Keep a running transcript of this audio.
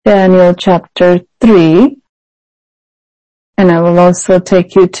Daniel chapter 3, and I will also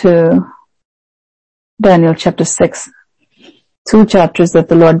take you to Daniel chapter 6. 2 chapters that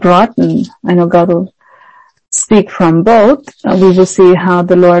the Lord brought, and I know God will speak from both. We will see how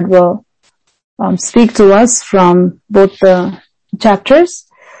the Lord will speak to us from both the chapters.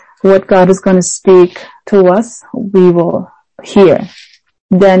 What God is going to speak to us, we will hear.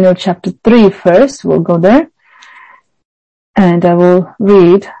 Daniel chapter 3 first, we'll go there. And I will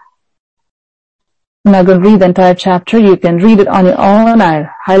read. I'm not going to read the entire chapter. You can read it on your own. I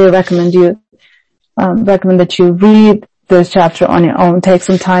highly recommend that you read this chapter on your own. Take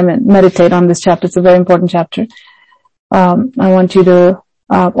some time and meditate on this chapter. It's a very important chapter. I want you to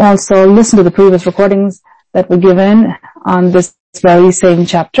also listen to the previous recordings that were given on this very same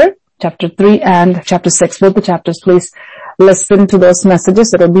chapter 3 and chapter 6. Both the chapters, please listen to those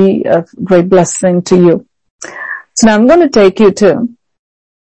messages. It'll be a great blessing to you. So now I'm going to take you to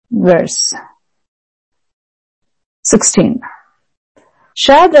verse 16.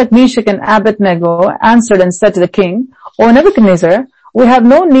 Shadrach, Meshach, and Abednego answered and said to the king, O Nebuchadnezzar, we have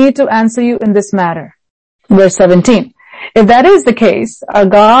no need to answer you in this matter. Verse 17. If that is the case, our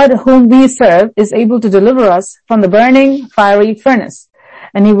God whom we serve is able to deliver us from the burning fiery furnace,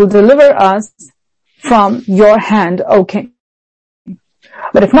 and he will deliver us from your hand, O king.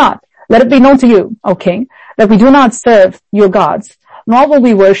 But if not, let it be known to you, O king, that we do not serve your gods, nor will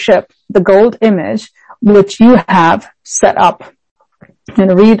we worship the gold image which you have set up.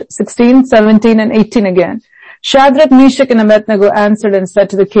 And read 16, 17, and 18 again. Shadrach, Meshach, and Abednego answered and said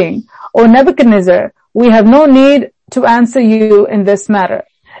to the king, O Nebuchadnezzar, we have no need to answer you in this matter.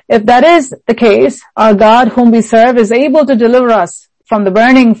 If that is the case, our God whom we serve is able to deliver us from the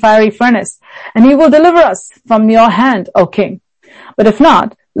burning fiery furnace, and he will deliver us from your hand, O king. But if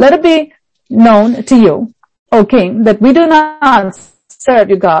not, let it be known to you, O king, that we do not serve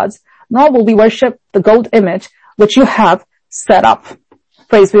your gods, nor will we worship the gold image which you have set up.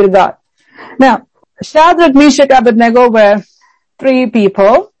 Praise be to God. Now, Shadrach, Meshach, Abednego were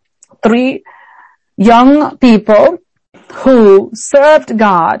three young people who served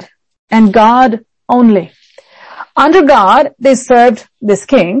God and God only. Under God, they served this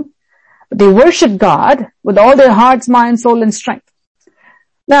king. They worshiped God with all their hearts, mind, soul, and strength.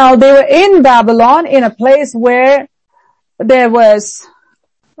 Now, they were in Babylon, in a place where there was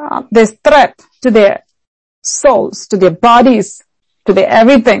this threat to their souls, to their bodies, to their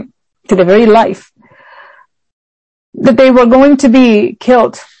everything, to their very life, that they were going to be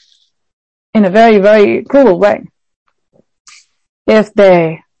killed in a very, very cruel way if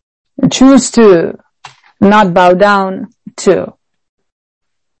they choose to not bow down to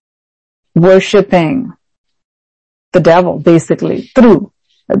worshiping the devil, basically, through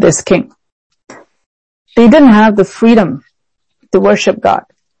this king. They didn't have the freedom to worship God.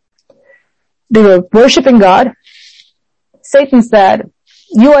 They were worshiping God. Satan said,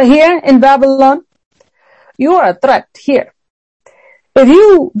 you are here in Babylon. You are a threat here. If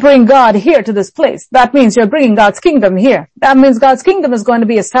you bring God here to this place, that means you're bringing God's kingdom here. That means God's kingdom is going to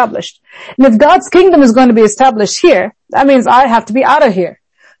be established. And if God's kingdom is going to be established here, that means I have to be out of here.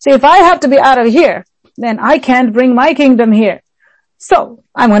 So if I have to be out of here, then I can't bring my kingdom here. So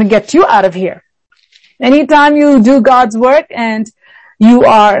I'm going to get you out of here. Anytime you do God's work and you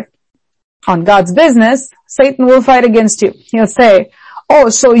are on God's business, Satan will fight against you. He'll say, oh,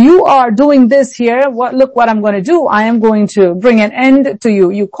 so you are doing this here. Look what I'm going to do. I am going to bring an end to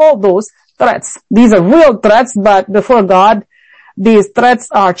you. You call those threats. These are real threats, but before God, these threats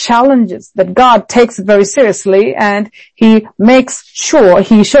are challenges that God takes very seriously, and he makes sure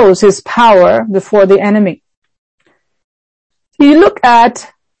he shows his power before the enemy. You look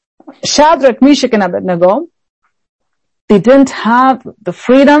at Shadrach, Meshach, and Abednego. They didn't have the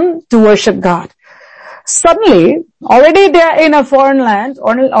freedom to worship God. Suddenly, already they are in a foreign land,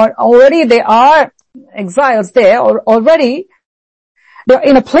 or already they are exiles there, or already they're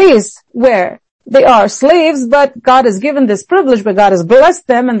in a place where they are slaves, but God has given this privilege, but God has blessed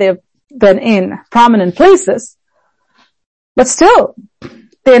them, and they've been in prominent places. But still,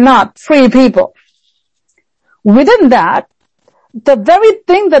 they're not free people. Within that, the very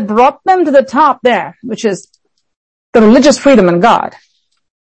thing that brought them to the top there, which is the religious freedom in God,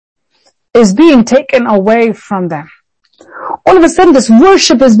 is being taken away from them. All of a sudden, this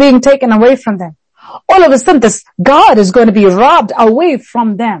worship is being taken away from them. All of a sudden, this God is going to be robbed away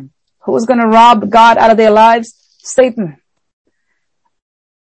from them. Who's going to rob God out of their lives? Satan.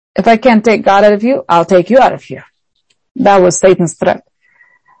 If I can't take God out of you, I'll take you out of here. That was Satan's threat.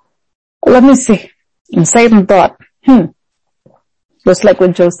 Let me see. And Satan thought, just like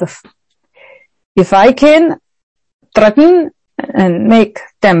with Joseph, if I can threaten and make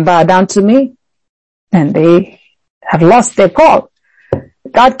them bow down to me, then they have lost their call.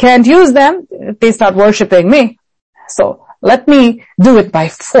 God can't use them if they start worshiping me. So let me do it by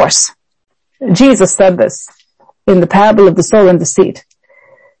force. Jesus said this in the parable of the sower and the seed.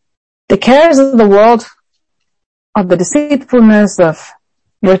 The cares of the world, of the deceitfulness of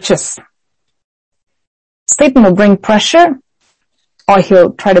riches. Satan will bring pressure, or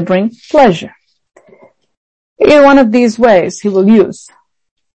he'll try to bring pleasure. In one of these ways he will use.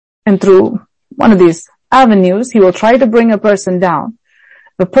 And through one of these avenues, he will try to bring a person down.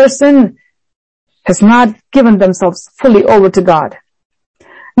 The person has not given themselves fully over to God.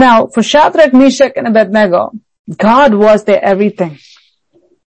 Now, for Shadrach, Meshach, and Abednego, God was their everything.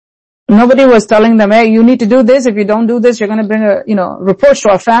 Nobody was telling them, hey, you need to do this. If you don't do this, you're going to bring reproach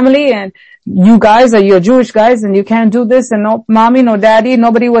to our family, and you guys are, you're Jewish guys, and you can't do this, and no mommy, no daddy.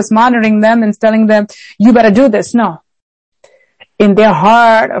 Nobody was monitoring them and telling them, you better do this. No. In their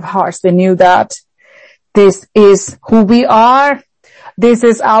heart of hearts, they knew that this is who we are. This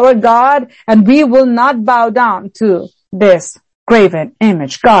is our God, and we will not bow down to this graven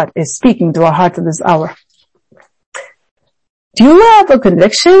image. God is speaking to our hearts at this hour. Do you have a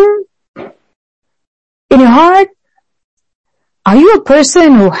conviction in your heart? Are you a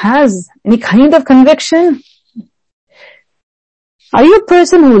person who has any kind of conviction? Are you a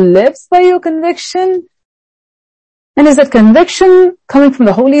person who lives by your conviction? And is that conviction coming from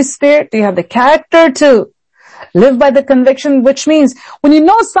the Holy Spirit? Do you have the character to live by the conviction? Which means when you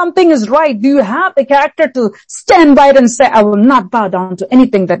know something is right, do you have the character to stand by it and say, I will not bow down to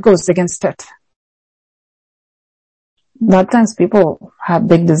anything that goes against it? A lot of times people have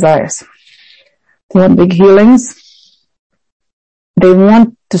big desires. They want big healings. They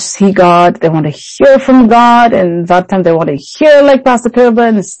want to see God. They want to hear from God. And that time they want to hear like Pastor Kiruba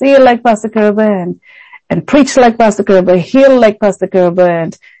and see like Pastor Kiruba and preach like Pastor Kiruba, heal like Pastor Kiruba,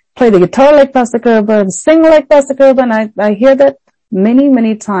 and play the guitar like Pastor Kiruba, and sing like Pastor Kiruba. And I hear that many,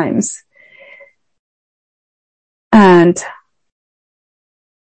 many times. And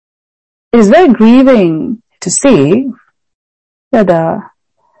it is very grieving to see that the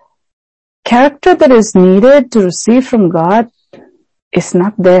character that is needed to receive from God is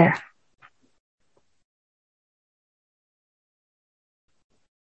not there.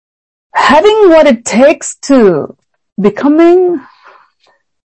 Having what it takes to becoming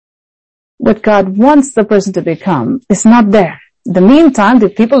what God wants the person to become is not there. In the meantime, the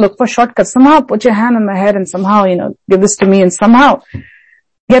people look for shortcuts. Somehow put your hand on my head and somehow, give this to me and somehow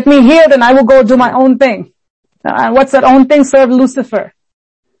get me healed and I will go do my own thing. What's that own thing? Serve Lucifer.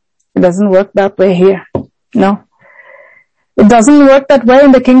 It doesn't work that way here. No. It doesn't work that way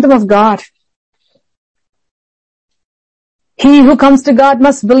in the kingdom of God. He who comes to God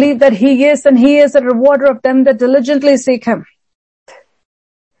must believe that He is, and He is a rewarder of them that diligently seek Him.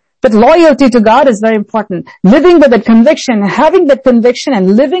 But loyalty to God is very important. Living by that conviction, having that conviction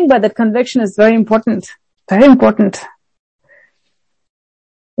and living by that conviction is very important. Very important.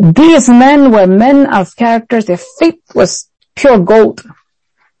 These men were men of characters. Their faith was pure gold.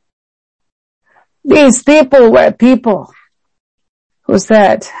 These people were people who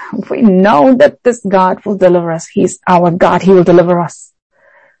said, we know that this God will deliver us. He's our God. He will deliver us.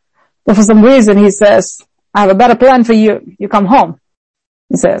 But for some reason he says, I have a better plan for you. You come home.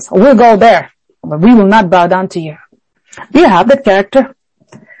 He says, we'll go there, but we will not bow down to you. Do you have that character?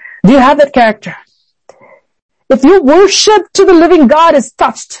 Do you have that character? If your worship to the living God is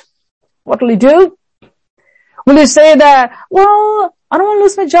touched, what will you do? Will you say that, well, I don't want to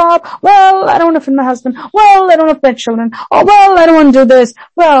lose my job. Well, I don't want to offend my husband. Well, I don't have my children. Oh, well, I don't want to do this.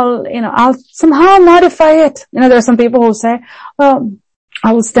 Well, I'll somehow modify it. There are some people who say, well,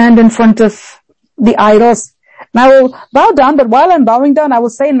 I will stand in front of the idols and I will bow down, but while I'm bowing down, I will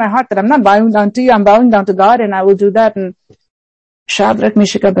say in my heart that I'm not bowing down to you. I'm bowing down to God, and I will do that. And Shadrach,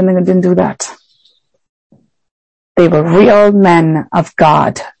 Meshach, and Abednego didn't do that. They were real men of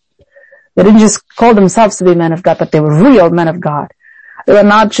God. They didn't just call themselves to be men of God, but they were real men of God. They were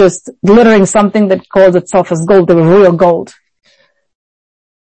not just glittering something that calls itself as gold. They were real gold.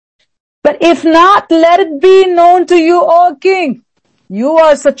 But if not, let it be known to you, O king. You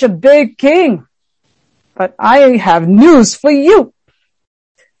are such a big king. But I have news for you.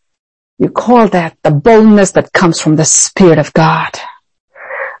 You call that the boldness that comes from the Spirit of God.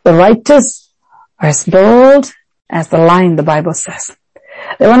 The righteous are as bold as the lion, the Bible says.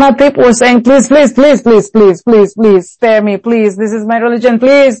 There were not people who were saying, please, please, please, please, please, please, please, spare me, please. This is my religion,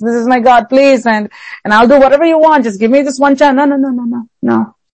 please. This is my God, please. And I'll do whatever you want. Just give me this one chance.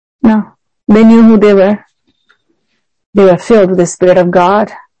 No. They knew who they were. They were filled with the Spirit of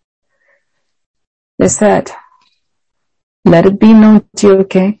God. They said, Let it be known to you,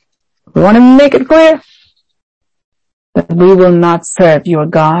 okay? We want to make it clear that we will not serve your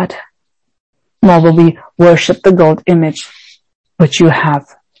God, nor will we worship the gold image which you have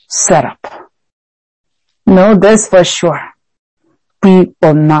set up. Know this for sure. We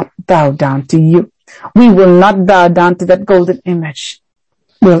will not bow down to you. We will not bow down to that golden image.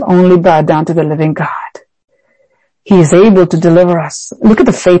 We'll only bow down to the living God. He is able to deliver us. Look at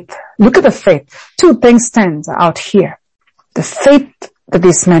the faith. Look at the faith. Two things stand out here. The faith that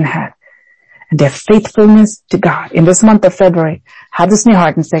these men had and their faithfulness to God. In this month of February, have this in your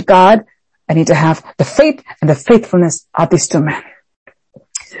heart and say, God, I need to have the faith and the faithfulness of these two men.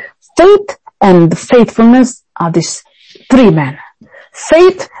 Faith and the faithfulness of these three men.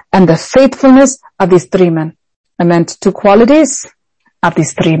 Faith and the faithfulness of these three men. I meant two qualities of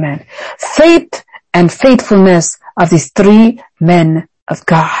these three men. Faith and faithfulness of these three men of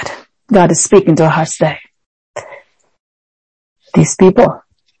God. God is speaking to our hearts today. These people,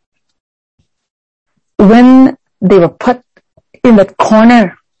 when they were put in that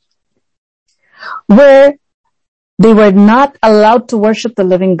corner where they were not allowed to worship the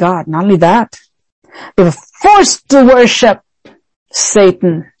living God, not only that, they were forced to worship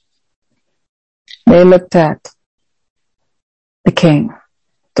Satan. They looked at the king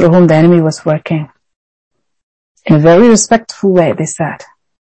through whom the enemy was working. In a very respectful way, they said,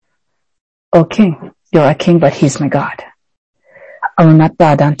 "O king, you're a king, but he's my God. I will not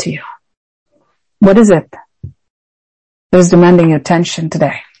bow down to you." What is it that is demanding your attention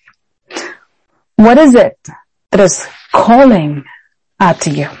today? What is it that is calling out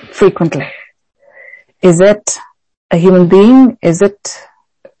to you frequently? Is it a human being? Is it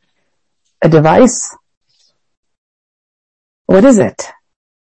a device? What is it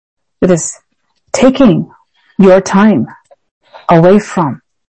that is taking your time away from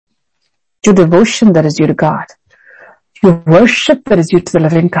your devotion that is due to God, your worship that is due to the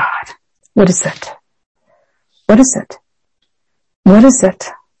living God? What is it? What is it? What is it?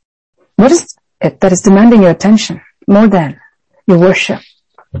 What is it that is demanding your attention more than your worship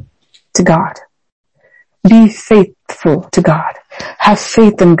to God? Be faithful to God. Have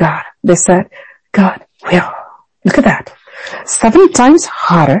faith in God. They said, God will. Look at that. 7 times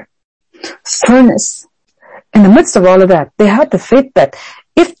hotter furnace. In the midst of all of that, they had the faith that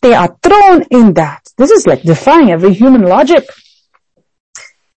if they are thrown in that, this is like defying every human logic.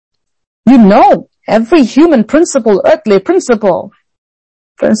 You know, every human principle, earthly principle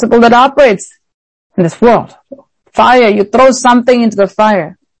that operates in this world. Fire, you throw something into the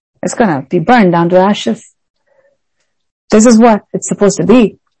fire, it's gonna be burned down to ashes. This is what it's supposed to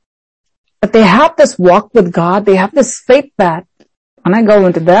be. But they have this walk with God, they have this faith that when I go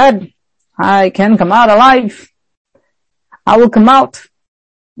into bed, I can come out alive. I will come out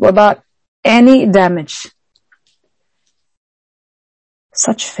without any damage.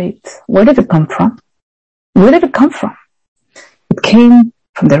 Such faith, where did it come from? Where did it come from? It came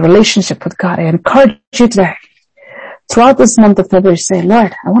from their relationship with God. I encourage you today, throughout this month of February, say,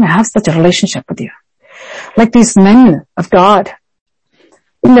 Lord, I want to have such a relationship with you. Like these men of God,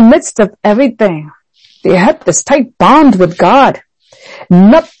 in the midst of everything, they had this tight bond with God.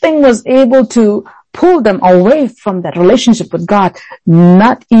 Nothing was able to pull them away from that relationship with God.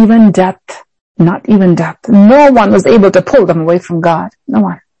 Not even death. Not even death. No one was able to pull them away from God. No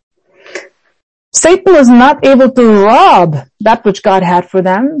one. Satan was not able to rob that which God had for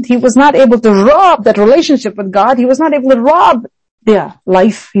them. He was not able to rob that relationship with God. He was not able to rob their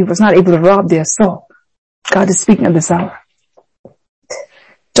life. He was not able to rob their soul. God is speaking at this hour.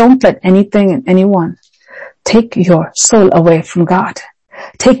 Don't let anything and anyone take your soul away from God.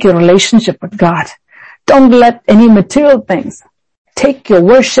 Take your relationship with God. Don't let any material things take your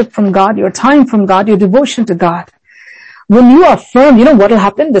worship from God, your time from God, your devotion to God. When you are firm, you know what will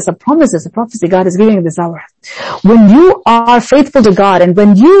happen? There's a promise, there's a prophecy God is giving in this hour. When you are faithful to God and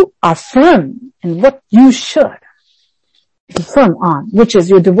when you are firm in what you should be firm on, which is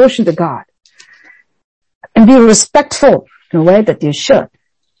your devotion to God, and be respectful in a way that you should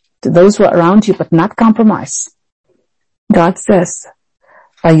to those who are around you, but not compromise. God says,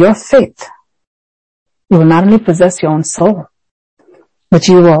 by your faith, you will not only possess your own soul, but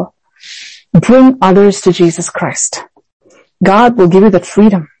you will bring others to Jesus Christ. God will give you that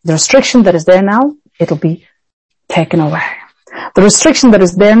freedom. The restriction that is there now, it'll be taken away. The restriction that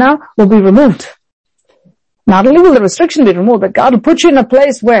is there now will be removed. Not only will the restriction be removed, but God will put you in a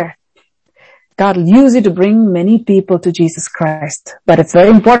place where God will use you to bring many people to Jesus Christ. But it's very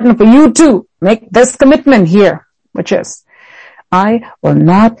important for you to make this commitment here, which is, I will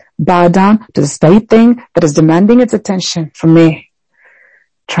not bow down to this very thing that is demanding its attention from me,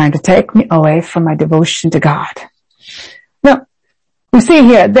 trying to take me away from my devotion to God. Now, we see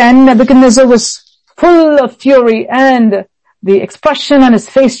here, then Nebuchadnezzar was full of fury, and the expression on his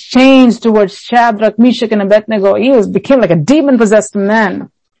face changed towards Shadrach, Meshach, and Abednego. He became like a demon-possessed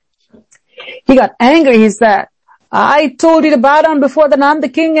man. He got angry. He said, I told you to bow down before that I'm the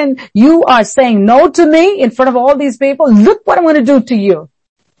king, and you are saying no to me in front of all these people. Look what I'm going to do to you.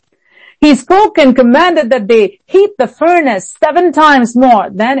 He spoke and commanded that they heat the furnace 7 times more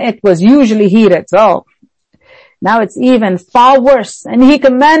than it was usually heated. So now it's even far worse. And he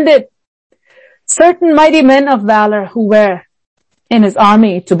commanded certain mighty men of valor who were in his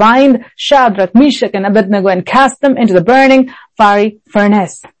army to bind Shadrach, Meshach, and Abednego and cast them into the burning fiery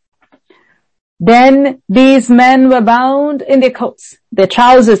furnace. Then these men were bound in their coats, their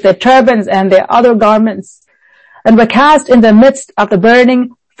trousers, their turbans, and their other garments, and were cast in the midst of the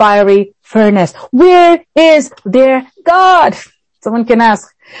burning fiery furnace. Where is their God? Someone can ask.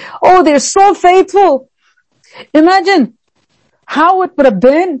 Oh, they're so faithful. Imagine how it would have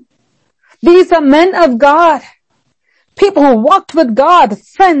been. These are men of God, people who walked with God,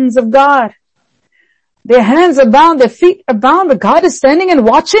 friends of God. Their hands are bound, their feet are bound, but God is standing and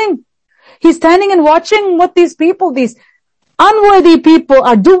watching. He's standing and watching what these people, these unworthy people,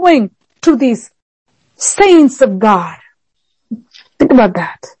 are doing to these saints of God. Think about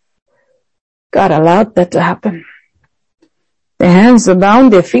that. God allowed that to happen. Their hands were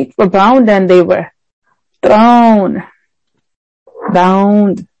bound, their feet were bound, and they were thrown,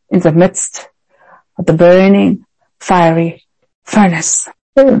 bound in the midst of the burning, fiery furnace.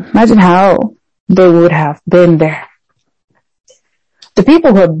 Imagine how they would have been there. The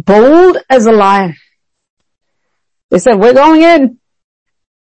people were bold as a lion. They said, we're going in.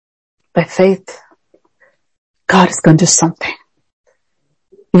 By faith, God is going to do something.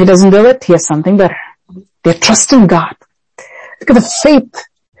 If he doesn't do it, he has something better. They're trusting God. Look at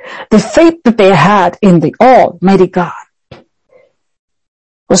the faith that they had in the Almighty God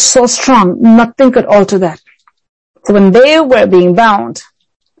was so strong, nothing could alter that. So when they were being bound,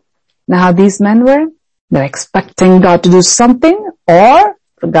 now these men they're expecting God to do something, or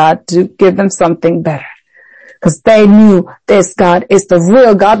for God to give them something better. Because they knew this God is the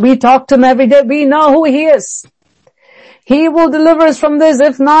real God. We talk to him every day. We know who he is. He will deliver us from this.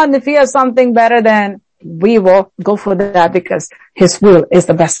 If not, and if he has something better, then we will go for that, because his will is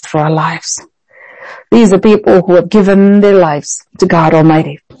the best for our lives. These are people who have given their lives to God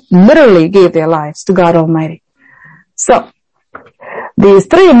Almighty. Literally gave their lives to God Almighty. So, these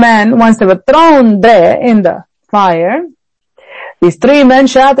 3 men, once they were thrown there in the fire, these 3 men,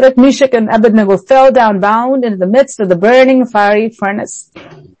 Shadrach, Meshach, and Abednego, fell down bound in the midst of the burning fiery furnace.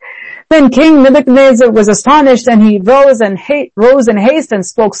 Then King Nebuchadnezzar was astonished, and he rose in haste and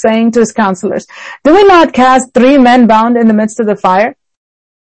spoke, saying to his counselors, do we not cast 3 men bound in the midst of the fire?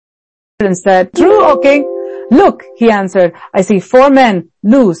 And said, true, O king. Look, he answered, I see 4 men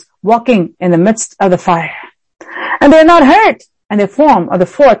loose, walking in the midst of the fire. And they are not hurt. And the form of the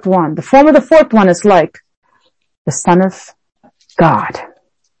 4th one is like the Son of God.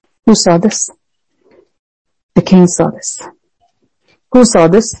 Who saw this? The king saw this. Who saw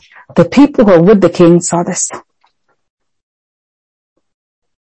this? The people who are with the king saw this.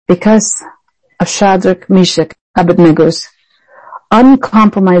 Because of Shadrach, Meshach, Abednego's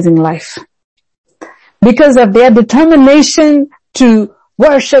uncompromising life. Because of their determination to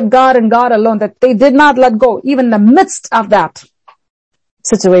worship God and God alone, that they did not let go, even in the midst of that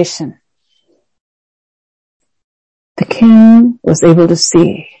situation. The king was able to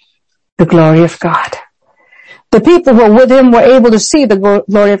see the glory of God. The people who were with him were able to see the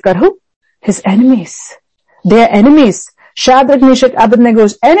glory of God. Who? His enemies. Their enemies. Shadrach, Meshach,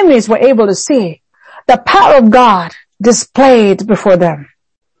 Abednego's enemies were able to see the power of God displayed before them.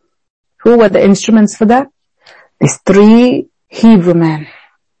 Who were the instruments for that? These 3 Hebrew men.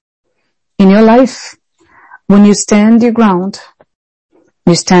 In your life, when you stand your ground,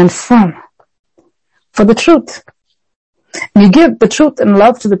 you stand firm for the truth. You give the truth and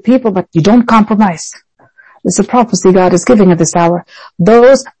love to the people, but you don't compromise. It's a prophecy God is giving at this hour.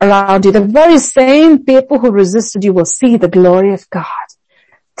 Those around you, the very same people who resisted you, will see the glory of God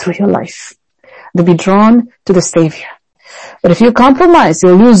through your life. They'll be drawn to the Savior. But if you compromise,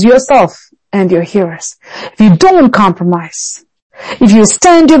 you'll lose yourself and your hearers. If you don't compromise, if you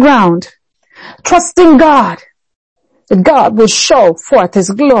stand your ground, trusting God, that God will show forth his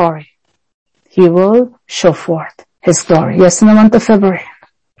glory. He will show forth his glory. Yes, in the month of February,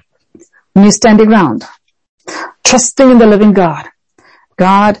 when you stand your ground, trusting in the living God,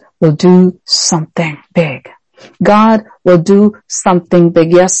 God will do something big. God will do something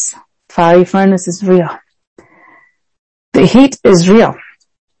big. Yes, fiery furnace is real. The heat is real.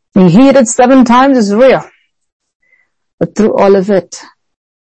 Being heated 7 times is real. But through all of it,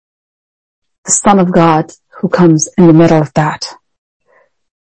 the Son of God who comes in the middle of that.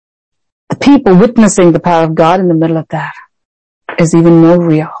 The people witnessing the power of God in the middle of that is even more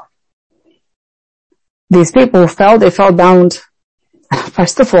real. These people they fell bound,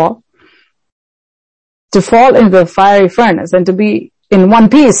 first of all, to fall into the fiery furnace and to be in one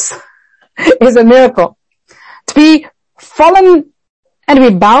piece is a miracle. To be fallen and to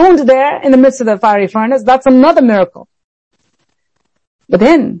be bound there in the midst of the fiery furnace, that's another miracle. But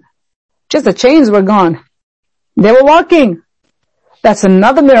then, just the chains were gone. They were walking. That's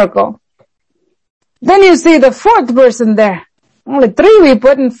another miracle. Then you see the fourth person there. Only 3 we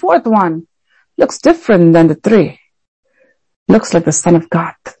put in, fourth one looks different than the 3. Looks like the Son of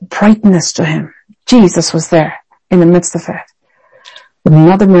God. Brightness to him. Jesus was there in the midst of it.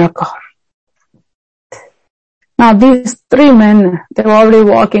 Another miracle. Now these 3 men, they were already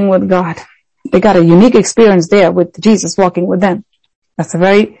walking with God. They got a unique experience there with Jesus walking with them. That's a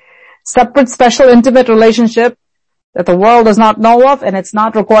very separate, special, intimate relationship that the world does not know of, and it's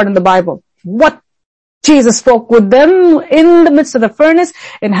not recorded in the Bible. What Jesus spoke with them in the midst of the furnace,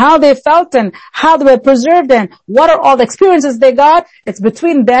 and how they felt and how they were preserved and what are all the experiences they got, it's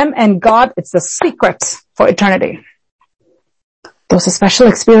between them and God. It's the secret for eternity. Those are special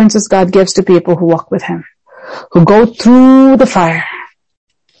experiences God gives to people who walk with him, who go through the fire.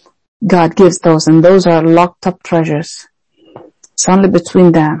 God gives those, and those are locked up treasures. It's only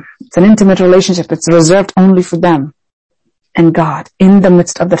between them. It's an intimate relationship. It's reserved only for them and God in the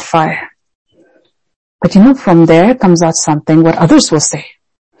midst of the fire. But from there comes out something what others will say.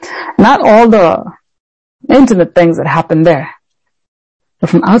 Not all the intimate things that happen there. But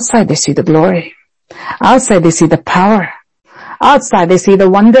from outside they see the glory. Outside they see the power. Outside they see the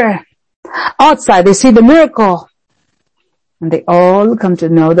wonder. Outside they see the miracle. And they all come to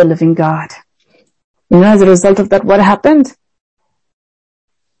know the living God. As a result of that, what happened?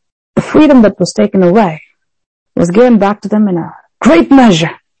 The freedom that was taken away was given back to them in a great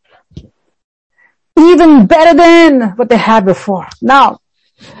measure. Even better than what they had before. Now,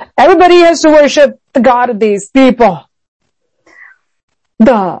 everybody has to worship the God of these people.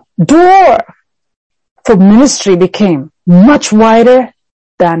 The door for ministry became much wider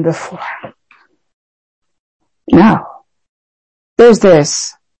than before. Now, there's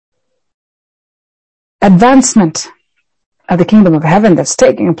this advancement of the kingdom of heaven that's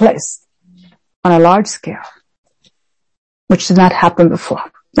taking place on a large scale, which did not happen before.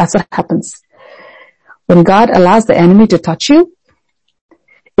 That's what happens. When God allows the enemy to touch you,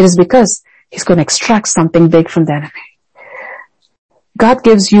 it is because he's going to extract something big from the enemy. God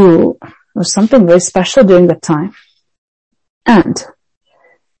gives you something very special during that time. And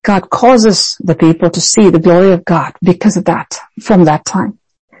God causes the people to see the glory of God because of that, from that time.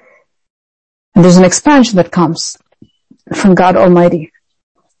 And there's an expansion that comes from God Almighty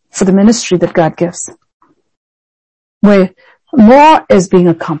for the ministry that God gives, where more is being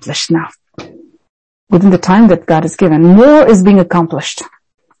accomplished now. Within the time that God has given, more is being accomplished.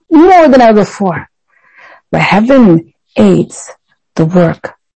 More than ever before. Where heaven aids the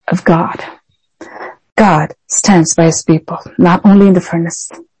work of God. God stands by his people, not only in the furnace.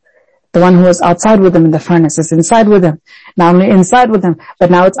 The one who was outside with them in the furnace is inside with them. Not only inside with them,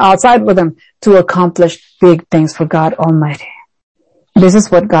 but now it's outside with them to accomplish big things for God Almighty. This is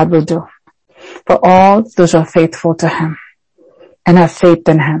what God will do for all those who are faithful to him and have faith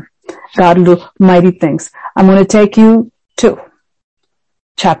in him. God will do mighty things. I'm going to take you to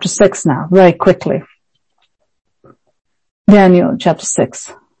chapter 6 now, very quickly. Daniel chapter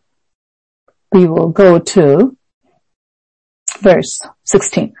 6. We will go to verse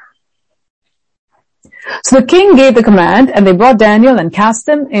 16. So the king gave the command, and they brought Daniel and cast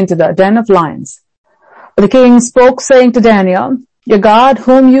him into the den of lions. But the king spoke, saying to Daniel, your God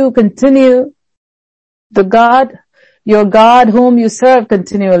whom you serve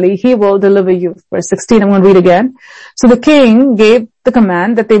continually, he will deliver you. Verse 16, I'm going to read again. So the king gave the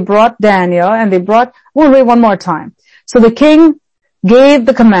command that they brought Daniel, and we'll read one more time. So the king gave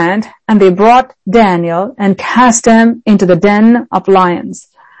the command, and they brought Daniel and cast him into the den of lions.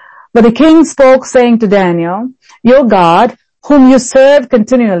 But the king spoke, saying to Daniel, your God, whom you serve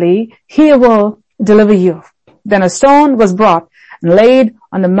continually, he will deliver you. Then a stone was brought and laid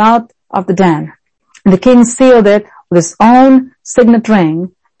on the mouth of the den. And the king sealed it with his own signet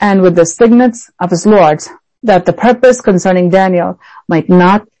ring and with the signets of his lords, that the purpose concerning Daniel might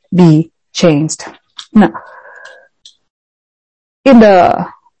not be changed. Now, in the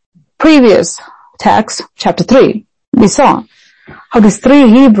previous text, chapter 3, we saw how these 3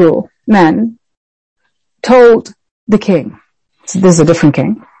 Hebrew men told the king, so this is a different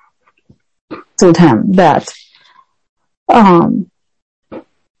king, told him that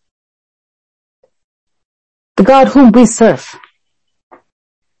The God whom we serve,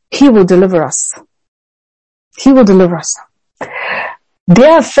 He will deliver us. He will deliver us.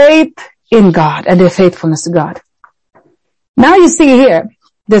 Their faith in God and their faithfulness to God. Now you see here,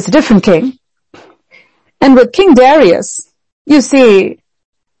 there's a different king. And with King Darius, you see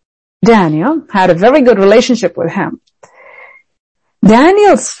Daniel had a very good relationship with him.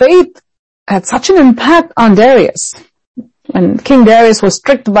 Daniel's faith had such an impact on Darius. And King Darius was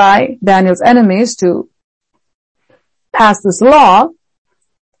tricked by Daniel's enemies to pass this law,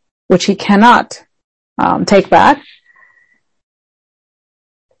 which he cannot take back.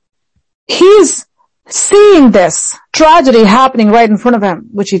 He's seeing this tragedy happening right in front of him,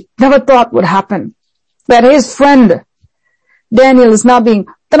 which he never thought would happen. That his friend Daniel is now being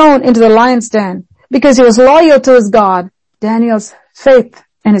thrown into the lion's den because he was loyal to his God. Daniel's faith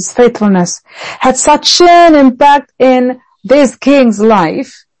and his faithfulness had such an impact in this king's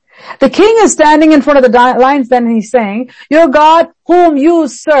life. The king is standing in front of the lion's den and he's saying, your God whom you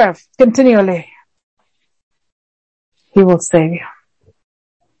serve continually, He will save you.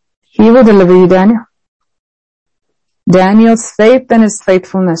 He will deliver you, Daniel. Daniel's faith and his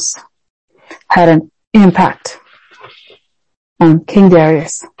faithfulness had an impact on King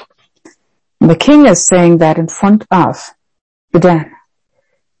Darius. And the king is saying that in front of the den.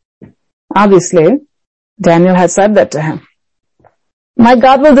 Obviously, Daniel had said that to him. My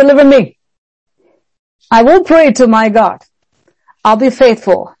God will deliver me. I will pray to my God. I'll be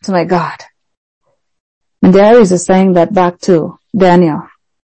faithful to my God. And Darius is saying that back to Daniel.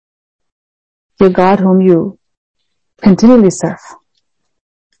 Your God whom you continually serve.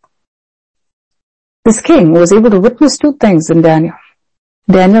 This king was able to witness two things in Daniel.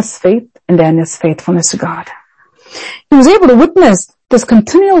 Daniel's faith and Daniel's faithfulness to God. He was able to witness this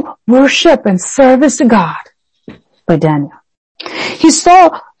continual worship and service to God by Daniel. He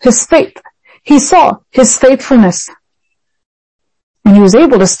saw his faith. He saw his faithfulness. And he was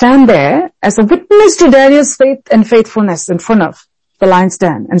able to stand there as a witness to Daniel's faith and faithfulness in front of the lion's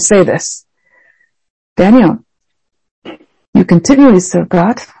den and say this. Daniel, you continually serve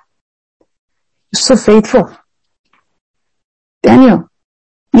God. You're so faithful. Daniel,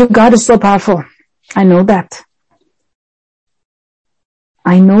 your God is so powerful. I know that.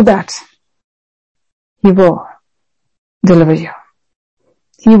 I know that. He will deliver you.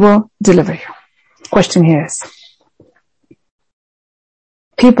 He will deliver you. Question here is,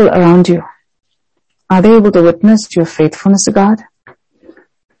 people around you, are they able to witness your faithfulness to God?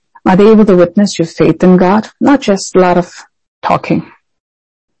 Are they able to witness your faith in God? Not just a lot of talking,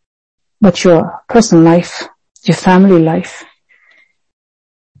 but your personal life, your family life.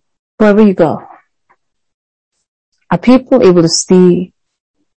 Wherever you go, are people able to see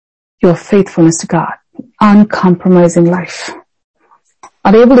your faithfulness to God, uncompromising life?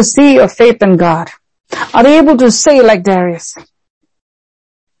 Are they able to see your faith in God? Are they able to say like Darius,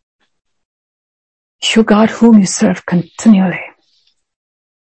 your God whom you serve continually,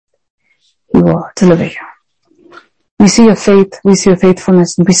 He will deliver you. We see your faith, we see your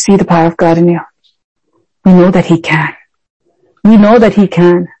faithfulness, and we see the power of God in you. We know that He can. We know that He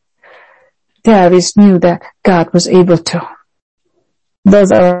can. Darius knew that God was able to.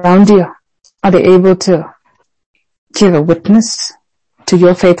 Those around you, are they able to give a witness to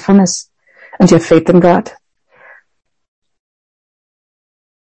your faithfulness and your faith in God?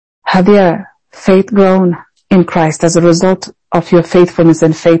 Have your faith grown in Christ as a result of your faithfulness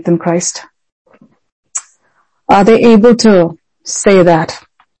and faith in Christ? Are they able to say that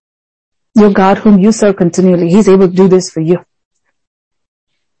your God whom you serve continually, He's able to do this for you?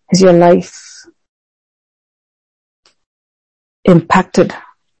 Is your life impacted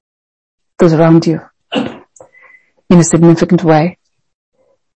those around you in a significant way?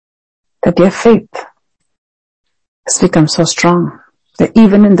 That their faith has become so strong that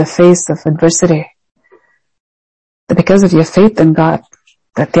even in the face of adversity, that because of your faith in God,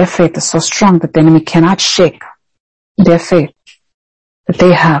 that their faith is so strong that the enemy cannot shake their faith that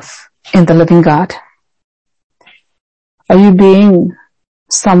they have in the living God? Are you being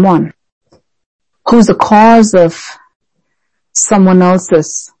someone who's the cause of someone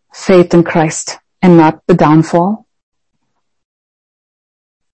else's faith in Christ and not the downfall?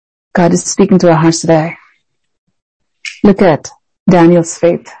 God is speaking to our hearts today. Look at Daniel's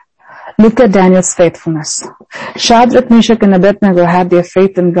faith. Look at Daniel's faithfulness. Shadrach, Meshach, and Abednego had their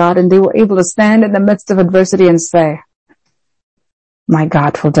faith in God, and they were able to stand in the midst of adversity and say, my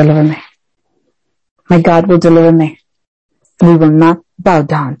God will deliver me. My God will deliver me. We will not bow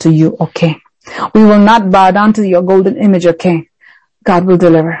down to you, O King. We will not bow down to your golden image, O King. God will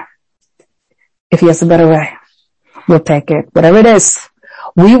deliver if He has a better way. We'll take it. Whatever it is,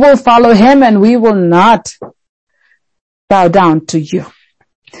 we will follow him and we will not bow down to you.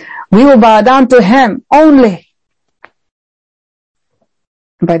 We will bow down to him only.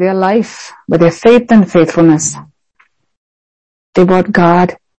 By their life, by their faith and faithfulness, they brought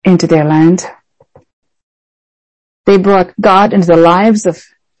God into their land. They brought God into the lives of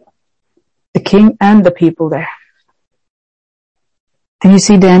the king and the people there. Can you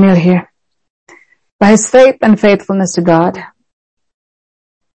see Daniel here? By his faith and faithfulness to God,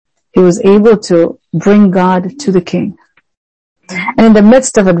 he was able to bring God to the king. And in the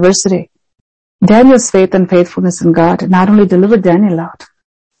midst of adversity, Daniel's faith and faithfulness in God not only delivered Daniel out,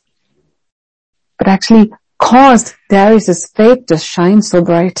 but actually caused Darius' faith to shine so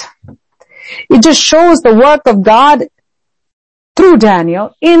bright. It just shows the work of God through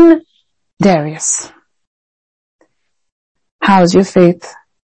Daniel in Darius. How's your faith?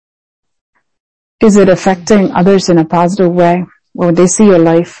 Is it affecting others in a positive way? When they see your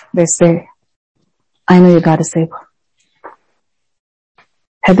life, they say, I know your God is able.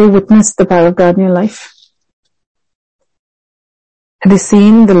 Have they witnessed the power of God in your life? Have they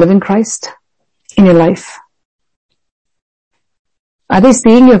seen the living Christ in your life? Are they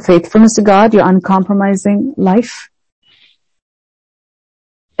seeing your faithfulness to God, your uncompromising life?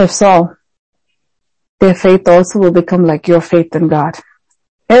 If so, their faith also will become like your faith in God.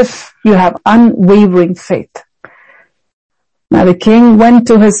 If you have unwavering faith. Now the king went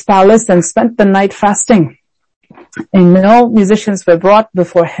to his palace and spent the night fasting, and no musicians were brought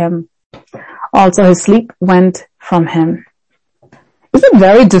before him. Also his sleep went from him. Is it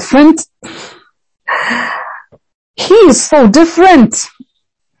very different? He is so different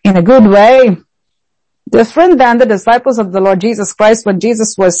in a good way. Different than the disciples of the Lord Jesus Christ when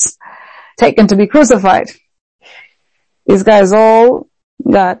Jesus was taken to be crucified. These guys all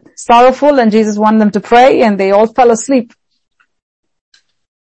got sorrowful and Jesus wanted them to pray and they all fell asleep.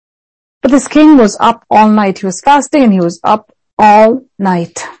 But this king was up all night. He was fasting and he was up all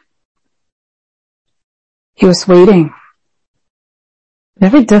night. He was waiting.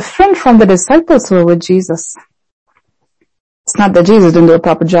 Very different from the disciples who were with Jesus. It's not that Jesus didn't do a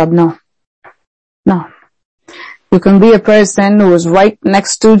proper job, no. No. You can be a person who is right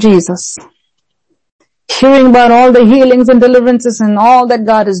next to Jesus, hearing about all the healings and deliverances and all that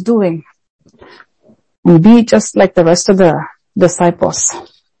God is doing, and be just like the rest of the disciples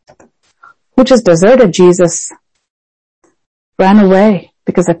who just deserted Jesus, ran away,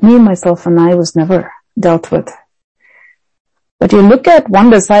 because like me, myself, and I was never dealt with. But you look at one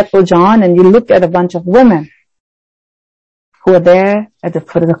disciple, John, and you look at a bunch of women who are there at the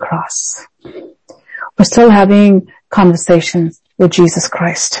foot of the cross. We're still having conversations with Jesus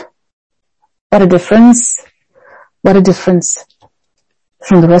Christ. What a difference. What a difference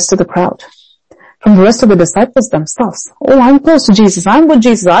from the rest of the crowd. From the rest of the disciples themselves. Oh, I'm close to Jesus. I'm with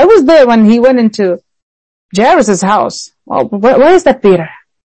Jesus. I was there when he went into Jairus' house. Oh, where is that Peter?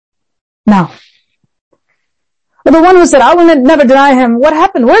 Now. The one who said, I will never deny him. What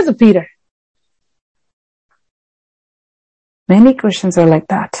happened? Where's the Peter? Many Christians are like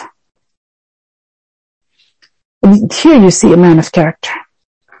that. Here you see a man of character.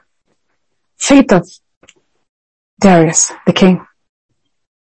 Faith of Darius, the king.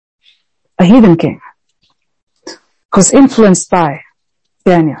 A heathen king. Who was influenced by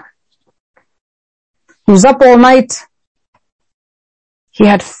Daniel. He was up all night. He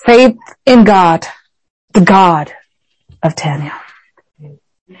had faith in God, the God of Daniel.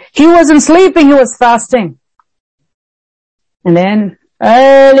 He wasn't sleeping, he was fasting. And then,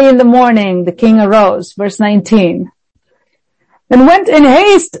 early in the morning, the king arose, verse 19, and went in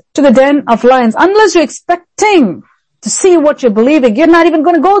haste to the den of lions. Unless you're expecting to see what you're believing, you're not even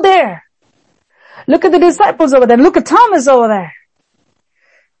going to go there. Look at the disciples over there. Look at Thomas over there.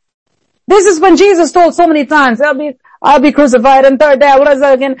 This is when Jesus told so many times, I'll be crucified and third day. What is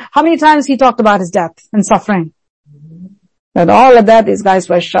that again? How many times he talked about his death and suffering? And all of that, these guys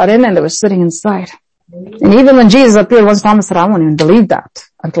were shut in and they were sitting inside. And even when Jesus appeared, once Thomas said, I won't even believe that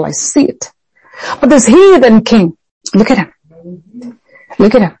until I see it. But this heathen king, look at him.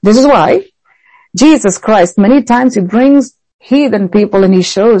 Look at him. This is why Jesus Christ, many times he brings heathen people and he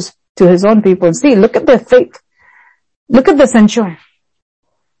shows to his own people and see, look at their faith. Look at the centurion.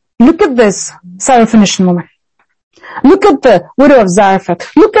 Look at this Syrophoenician woman. Look at the widow of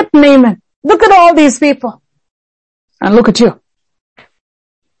Zarephath. Look at Naaman. Look at all these people. And look at you.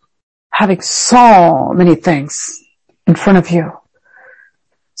 Having so many things in front of you.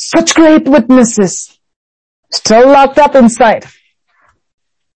 Such great witnesses. Still locked up inside.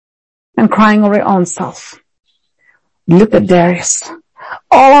 And crying over your own self. Look at Darius.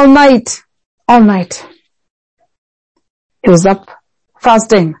 All night. He was up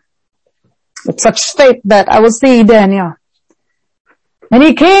fasting with such faith that I will see Daniel. And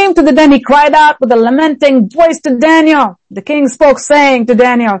he came to the den, he cried out with a lamenting voice to Daniel. The king spoke, saying to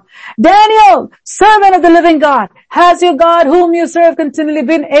Daniel, Daniel, servant of the living God, has your God whom you serve continually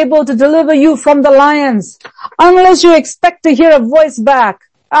been able to deliver you from the lions? Unless you expect to hear a voice back,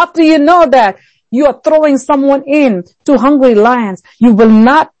 after you know that you are throwing someone in to hungry lions, you will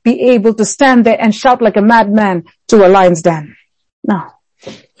not be able to stand there and shout like a madman to a lion's den. No.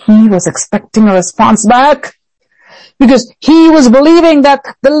 He was expecting a response back, because he was believing that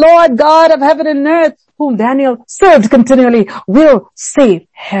the Lord God of heaven and earth, whom Daniel served continually, will save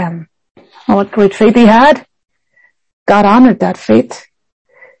him. Oh, what great faith he had. God honored that faith.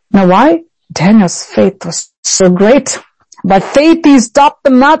 Now why? Daniel's faith was so great. By faith he stopped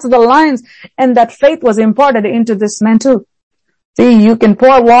the mouths of the lions, and that faith was imparted into this man too. See, you can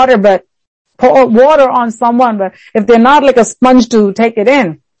pour water on someone, but if they're not like a sponge to take it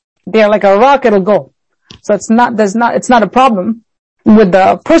in, they're like a rock, it'll go. So it's not a problem with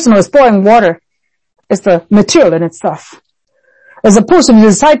the person who is pouring water. It's the material in itself. As opposed to the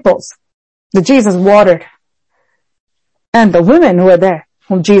disciples that Jesus watered, and the women who were there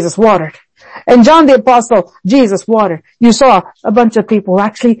whom Jesus watered, and John the Apostle, Jesus watered. You saw a bunch of people who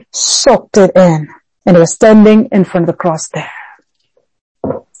actually soaked it in, and they were standing in front of the cross there.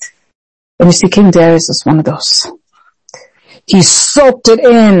 And you see, King Darius is one of those. He soaked it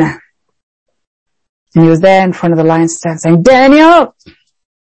in. And he was there in front of the lion's den saying, Daniel!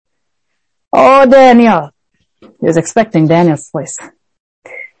 Oh, Daniel! He was expecting Daniel's voice.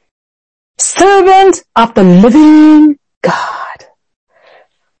 Servant of the living God.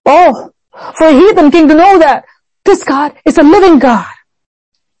 Oh, for a heathen king to know that this God is a living God.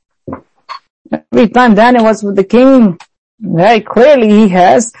 Every time Daniel was with the king, very clearly he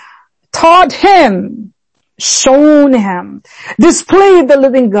has taught him, shown him, displayed the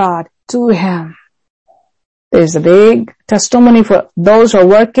living God to him. There's a big testimony for those who are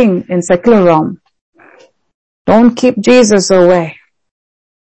working in secular realm. Don't keep Jesus away.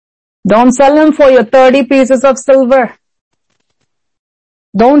 Don't sell him for your 30 pieces of silver.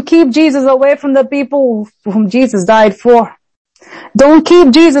 Don't keep Jesus away from the people whom Jesus died for. Don't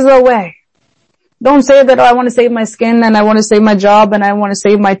keep Jesus away. Don't say that, oh, I want to save my skin and I want to save my job and I want to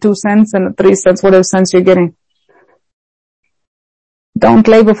save my 2 cents and 3 cents, whatever cents you're getting. Don't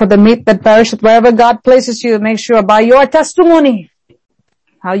labor for the meat that perisheth. Wherever God places you, make sure by your testimony,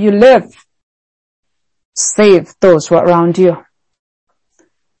 how you live, save those who are around you.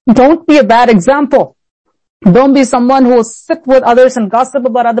 Don't be a bad example. Don't be someone who will sit with others and gossip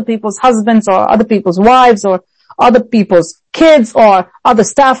about other people's husbands or other people's wives or other people's kids or other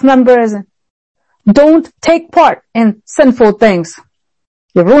staff members. Don't take part in sinful things.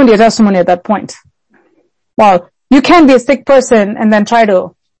 You ruined your testimony at that point. Well, you can be a sick person and then try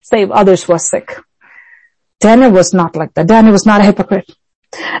to save others who are sick. Daniel was not like that. Daniel was not a hypocrite.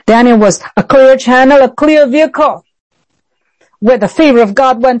 Daniel was a clear channel, a clear vehicle, where the favor of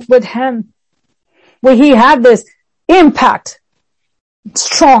God went with him, where he had this impact,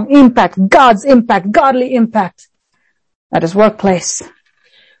 strong impact, God's impact, godly impact at his workplace,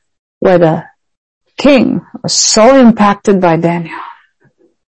 where the king was so impacted by Daniel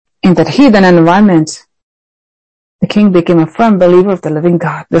in that heathen environment. The king became a firm believer of the living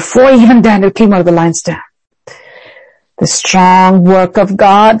God before even Daniel came out of the lion's den. The strong work of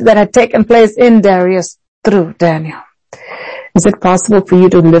God that had taken place in Darius through Daniel. Is it possible for you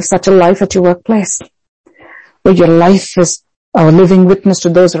to live such a life at your workplace, where your life is a living witness to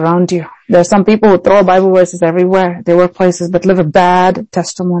those around you? There are some people who throw Bible verses everywhere at their workplaces, but live a bad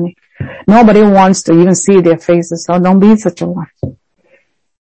testimony. Nobody wants to even see their faces, so don't be such a one.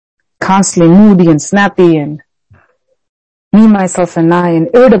 Constantly moody and snappy and me, myself, and I, and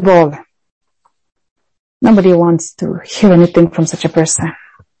irritable. Nobody wants to hear anything from such a person.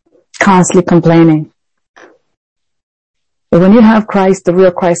 Constantly complaining. But when you have Christ, the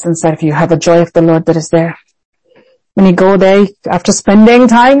real Christ inside of you, have a joy of the Lord that is there. When you go there, after spending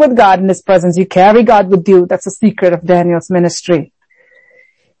time with God in His presence, you carry God with you. That's the secret of Daniel's ministry.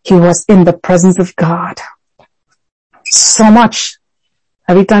 He was in the presence of God. So much.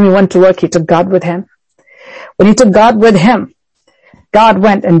 Every time he went to work, he took God with him. When he took God with him, God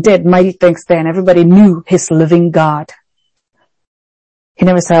went and did mighty things there, and everybody knew His living God. He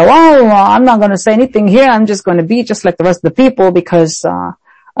never said, oh, I'm not going to say anything here. I'm just going to be just like the rest of the people because I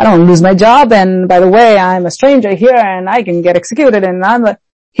don't lose my job. And by the way, I'm a stranger here and I can get executed. And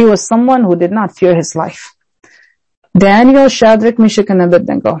he was someone who did not fear his life. Daniel, Shadrach, Meshach, and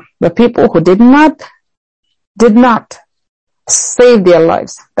Abednego were people who did not save their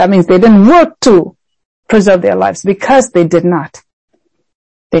lives. That means they didn't work to preserve their lives because they did not.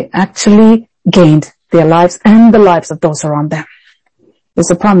 They actually gained their lives and the lives of those around them. It's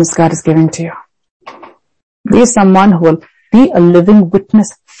a promise God is giving to you. Be someone who will be a living witness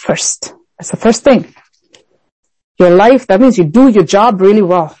first. That's the first thing. Your life, that means you do your job really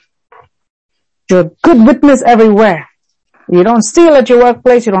well. You're a good witness everywhere. You don't steal at your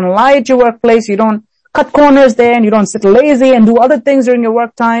workplace. You don't lie at your workplace. You don't cut corners there, and you don't sit lazy and do other things during your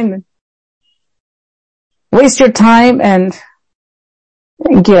work time and waste your time and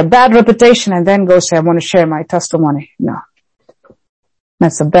get a bad reputation and then go say, I want to share my testimony. No.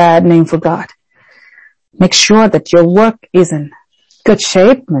 That's a bad name for God. Make sure that your work is in good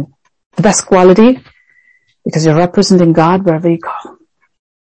shape and the best quality, because you're representing God wherever you go.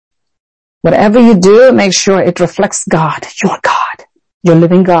 Whatever you do, make sure it reflects God, your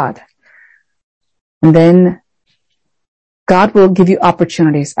living God. And then God will give you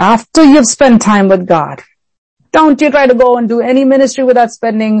opportunities after you've spent time with God. Don't you try to go and do any ministry without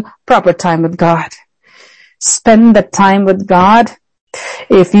spending proper time with God. Spend the time with God.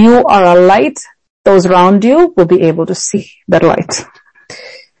 If you are a light, those around you will be able to see that light.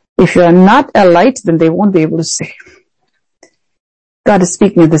 If you are not a light, then they won't be able to see. God is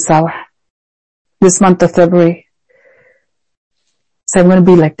speaking this hour, this month of February. So I'm going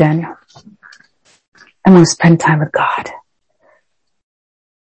to be like Daniel. I'm going to spend time with God.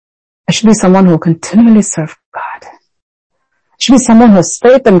 I should be someone who will continually serve God. I should be someone who has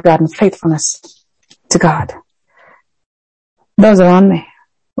faith in God and faithfulness to God. Those around me,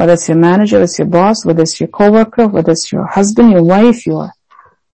 whether it's your manager, it's your boss, whether it's your coworker, whether it's your husband, your wife, your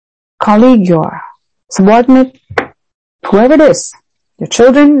colleague, your subordinate, whoever it is, your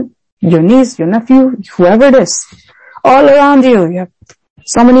children, your niece, your nephew, whoever it is, all around you. You have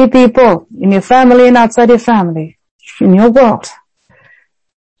so many people in your family and outside your family, in your world.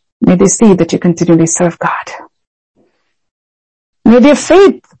 May they see that you continually serve God. May their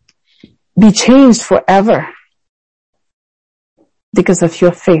faith be changed forever because of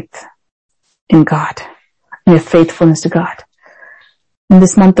your faith in God and your faithfulness to God. In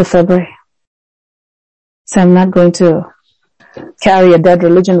this month of February, so I'm not going to carry a dead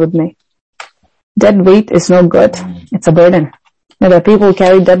religion with me. Dead weight is no good. It's a burden. There are people who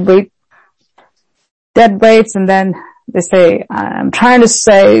carry dead weights, and then they say, I'm trying to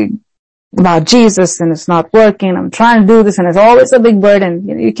say about Jesus and it's not working. I'm trying to do this and it's always a big burden.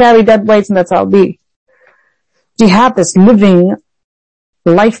 You carry dead weights and that's how it be. You have this living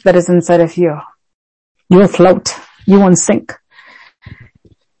life that is inside of you. You will float. You won't sink.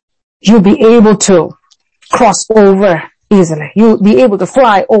 You'll be able to cross over easily. You'll be able to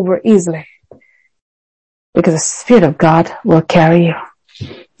fly over easily. Because the Spirit of God will carry you.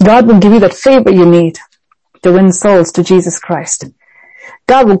 God will give you that favor you need to win souls to Jesus Christ.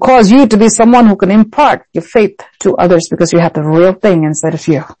 God will cause you to be someone who can impart your faith to others because you have the real thing inside of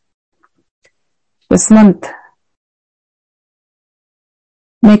you. This month,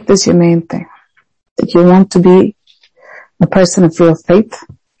 make this your main thing. That you want to be a person of real faith.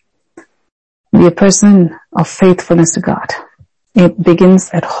 Be a person of faithfulness to God. It begins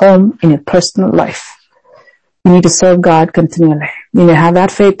at home in your personal life. You need to serve God continually. You need to have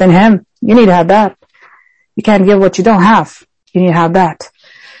that faith in Him. You need to have that. You can't give what you don't have. You need to have that.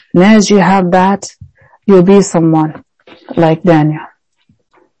 And as you have that, you'll be someone like Daniel.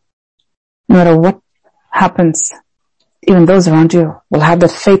 No matter what happens, even those around you will have the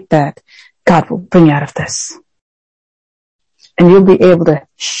faith that God will bring you out of this. And you'll be able to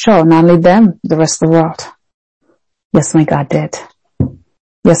show not only them, the rest of the world. Yes, my God did.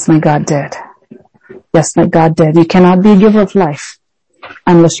 Yes, my God did. Yes, my God did. You cannot be a giver of life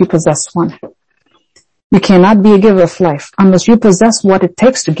unless you possess one. You cannot be a giver of life unless you possess what it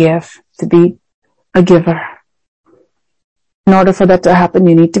takes to give, to be a giver. In order for that to happen,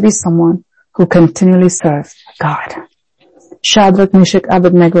 you need to be someone who continually serves God. Shadrach, Meshach,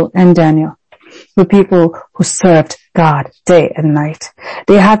 Abednego, and Daniel were people who served God day and night.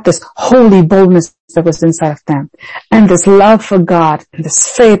 They had this holy boldness that was inside of them, and this love for God, and this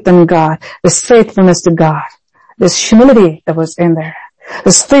faith in God, this faithfulness to God, this humility that was in there,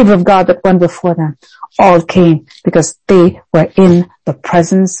 this favor of God that went before them, all came because they were in the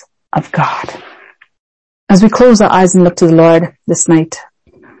presence of God. As we close our eyes and look to the Lord this night,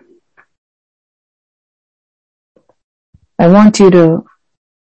 I want you to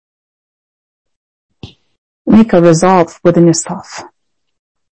make a resolve within yourself.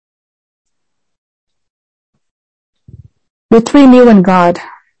 Between you and God,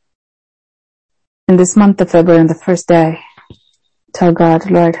 in this month of February, on the first day, tell God,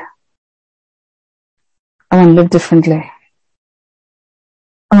 Lord, I want to live differently.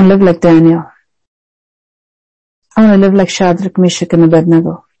 I want to live like Daniel. I want to live like Shadrach, Meshach, and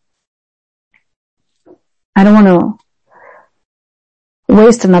Abednego. I don't want to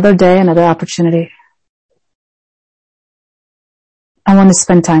waste another day, another opportunity. I want to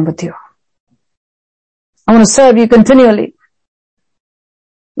spend time with you. I want to serve you continually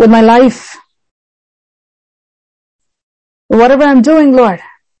with my life. Whatever I'm doing, Lord,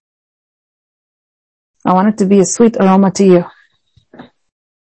 I want it to be a sweet aroma to you.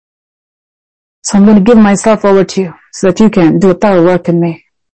 So I'm going to give myself over to you so that you can do a thorough work in me.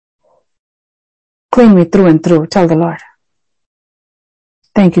 Clean me through and through. Tell the Lord.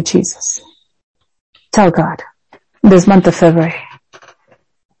 Thank you, Jesus. Tell God, this month of February,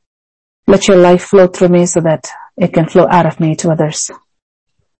 let your life flow through me so that it can flow out of me to others.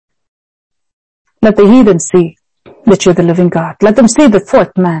 Let the heathen see that you're the living God. Let them see the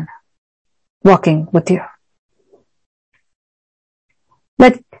fourth man walking with you.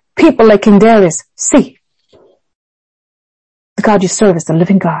 Let people like King Darius see the God you serve is the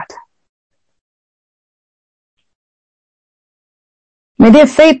living God. May their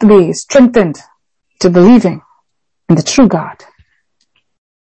faith be strengthened to believing in the true God.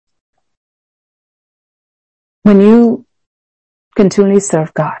 When you continually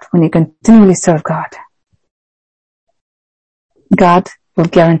serve God, God will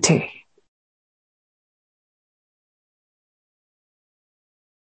guarantee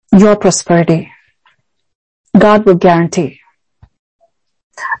your prosperity. God will guarantee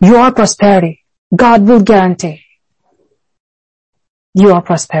your prosperity. God will guarantee your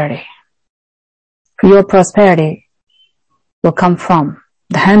prosperity. Your prosperity will come from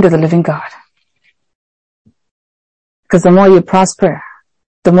the hand of the living God. Because the more you prosper,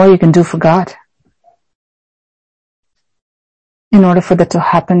 the more you can do for God. In order for that to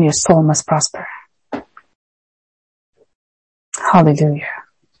happen, your soul must prosper. Hallelujah.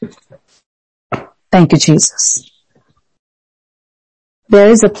 Thank you, Jesus. There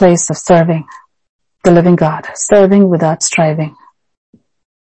is a place of serving the living God, serving without striving,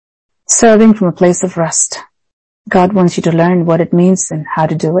 serving from a place of rest. God wants you to learn what it means and how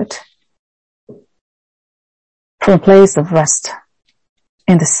to do it. From a place of rest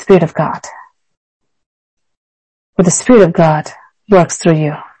in the Spirit of God, where the Spirit of God works through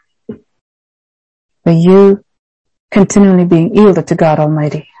you, where you continually being yielded to God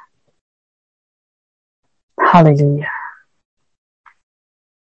Almighty. Hallelujah.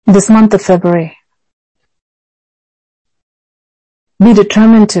 This month of February, be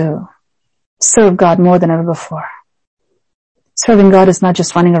determined to serve God more than ever before. Serving God is not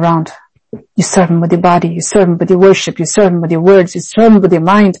just running around. You serve Him with your body, you serve Him with your worship, you serve Him with your words, you serve Him with your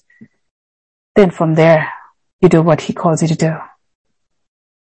mind. Then from there, you do what He calls you to do.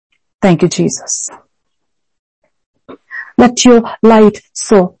 Thank you, Jesus. Let your light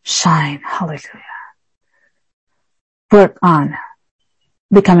so shine. Hallelujah. Work on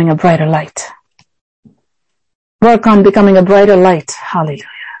becoming a brighter light. Work on becoming a brighter light. Hallelujah.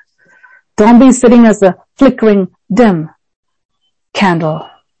 Don't be sitting as a flickering, dim candle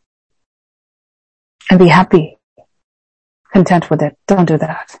and be happy, content with it. Don't do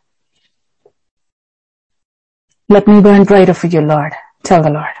that. Let me burn brighter for you, Lord. Tell the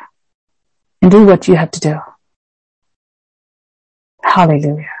Lord. And do what you have to do.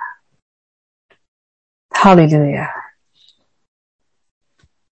 Hallelujah. Hallelujah.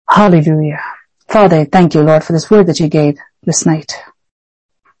 Hallelujah. Father, I thank you, Lord, for this word that you gave this night.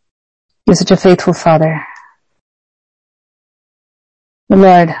 You're such a faithful Father.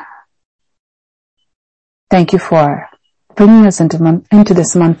 Lord, thank you for bringing us into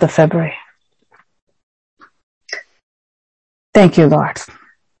this month of February. Thank you, Lord.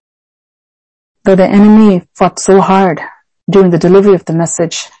 Though the enemy fought so hard during the delivery of the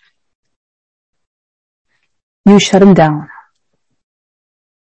message, you shut him down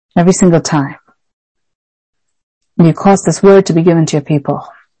every single time. And you caused this word to be given to your people.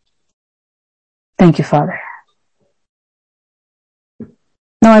 Thank you, Father.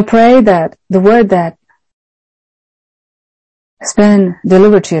 Now I pray that the word that has been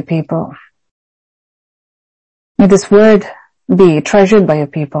delivered to your people, may this word be treasured by your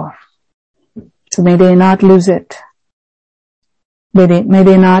people. So may they not lose it. May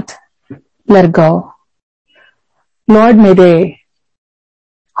they not let it go. Lord, may they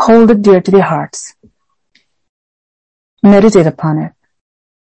hold it dear to their hearts. Meditate upon it.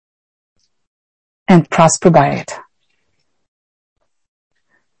 And prosper by it.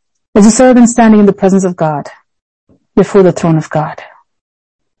 As a servant standing in the presence of God, before the throne of God,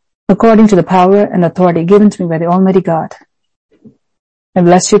 according to the power and authority given to me by the Almighty God, I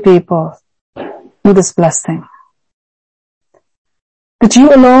bless your people with this blessing that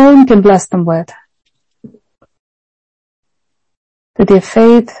you alone can bless them with. that their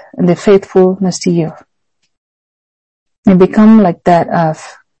faith and their faithfulness to you may become like that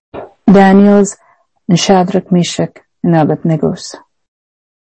of Daniel's and Shadrach, Meshach, and Abednego's.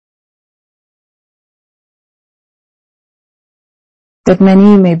 That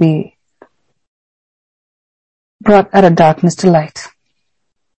many may be brought out of darkness to light.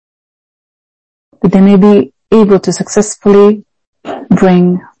 That they may be able to successfully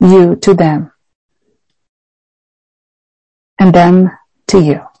bring you to them and them to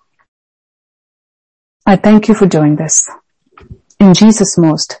you. I thank you for doing this. In Jesus'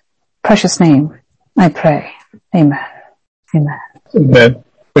 most precious name, I pray. Amen. Amen. Amen.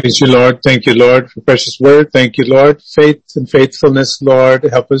 Praise you, Lord. Thank you, Lord, for precious word. Thank you, Lord. Faith and faithfulness, Lord.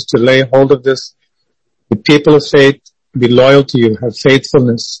 Help us to lay hold of this. The people of faith, be loyal to you. Have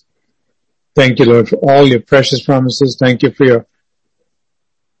faithfulness. Thank you, Lord, for all your precious promises. Thank you for your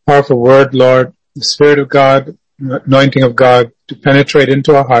powerful word, Lord. The Spirit of God, anointing of God to penetrate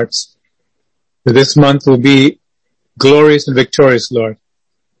into our hearts. For this month will be glorious and victorious, Lord,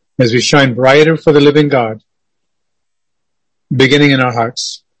 as we shine brighter for the living God, beginning in our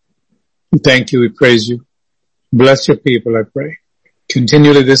hearts. We thank you. We praise you. Bless your people, I pray,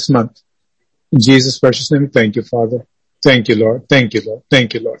 continually this month. In Jesus' precious name, thank you, Father. Thank you, Lord. Thank you, Lord.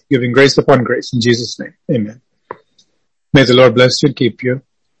 Thank you, Lord. Giving grace upon grace. In Jesus' name, amen. May the Lord bless you and keep you.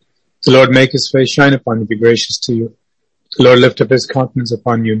 The Lord make his face shine upon you, be gracious to you. The Lord lift up his countenance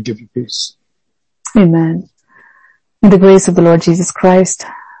upon you and give you peace. Amen. May the grace of the Lord Jesus Christ,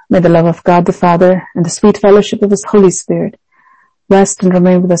 may the love of God the Father, and the sweet fellowship of his Holy Spirit rest and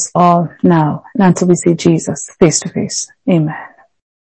remain with us all now and until we see Jesus face to face. Amen.